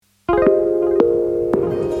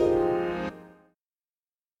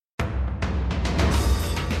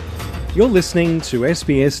You're listening to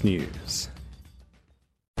SBS News.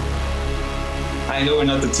 I know we're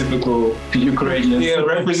not the typical Ukrainian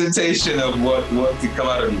representation of what could come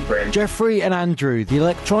out of Ukraine. Jeffrey and Andrew, the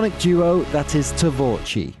electronic duo that is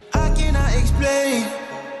Tvorchi. I cannot explain,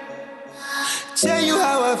 tell you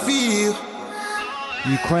how I feel.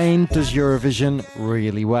 Ukraine does Eurovision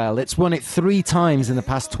really well. It's won it 3 times in the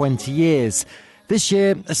past 20 years. This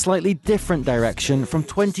year, a slightly different direction from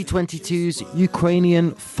 2022's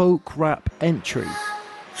Ukrainian folk rap entry.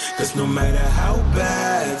 Cause no matter how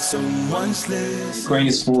bad someone slips, Ukraine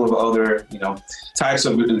is full of other, types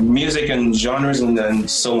of music and genres and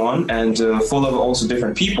so on, and full of also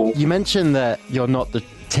different people. You mentioned that you're not the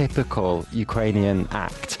typical Ukrainian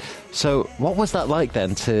act. So what was that like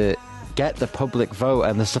then to get the public vote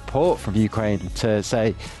and the support from Ukraine to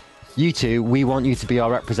say, you two, we want you to be our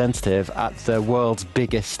representative at the world's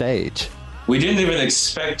biggest stage? We didn't even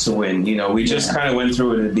expect to win, we just kind of went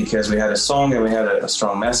through it because we had a song and we had a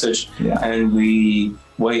strong message. Yeah. And we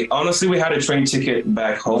honestly, we had a train ticket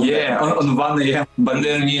back home. Yeah, on 1 a.m. But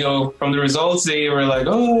then, from the results, they were like,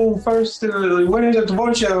 oh, first, when is it to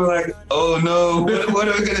watch? I was like, oh no, what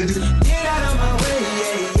are we going to do? get out of my way,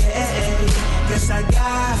 yeah. Cause I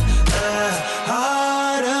got a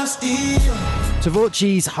heart of steel.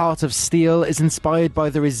 Tvorchi's Heart of Steel is inspired by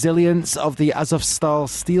the resilience of the Azovstal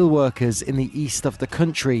steelworkers in the east of the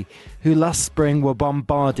country, who last spring were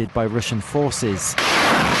bombarded by Russian forces.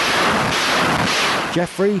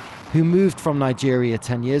 Jeffrey, who moved from Nigeria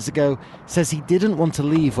 10 years ago, says he didn't want to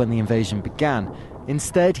leave when the invasion began.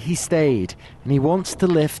 Instead, he stayed, and he wants to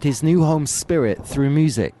lift his new home spirit through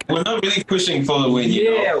music. We're not really pushing for the win,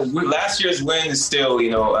 Last year's win is still,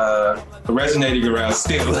 resonating around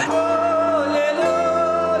still.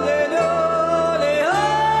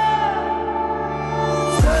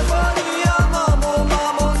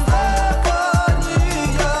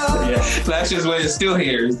 Last year's win is still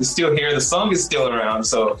here. It's still here. The song is still around.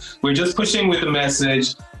 So we're just pushing with the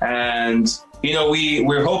message, and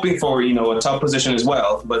we're hoping for a top position as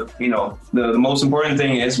well. But the most important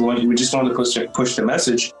thing is we just want to push the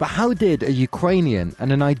message. But how did a Ukrainian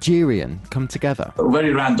and a Nigerian come together?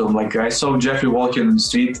 Very random. I saw Jeffrey walking in the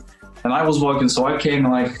street, and I was walking, so I came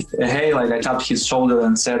hey, I tapped his shoulder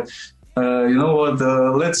and said, you know what,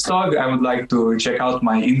 let's talk. I would like to check out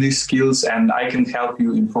my English skills, and I can help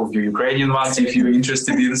you improve your Ukrainian ones if you're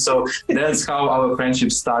interested in. So that's how our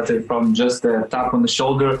friendship started, from just a tap on the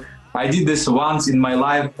shoulder. I did this once in my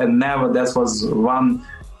life, and never that was one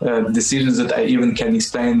decision that I even can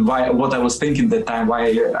explain what I was thinking that time, why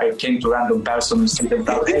I came to a random person and said,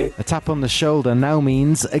 hey. A tap on the shoulder now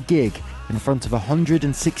means a gig in front of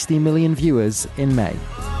 160 million viewers in May.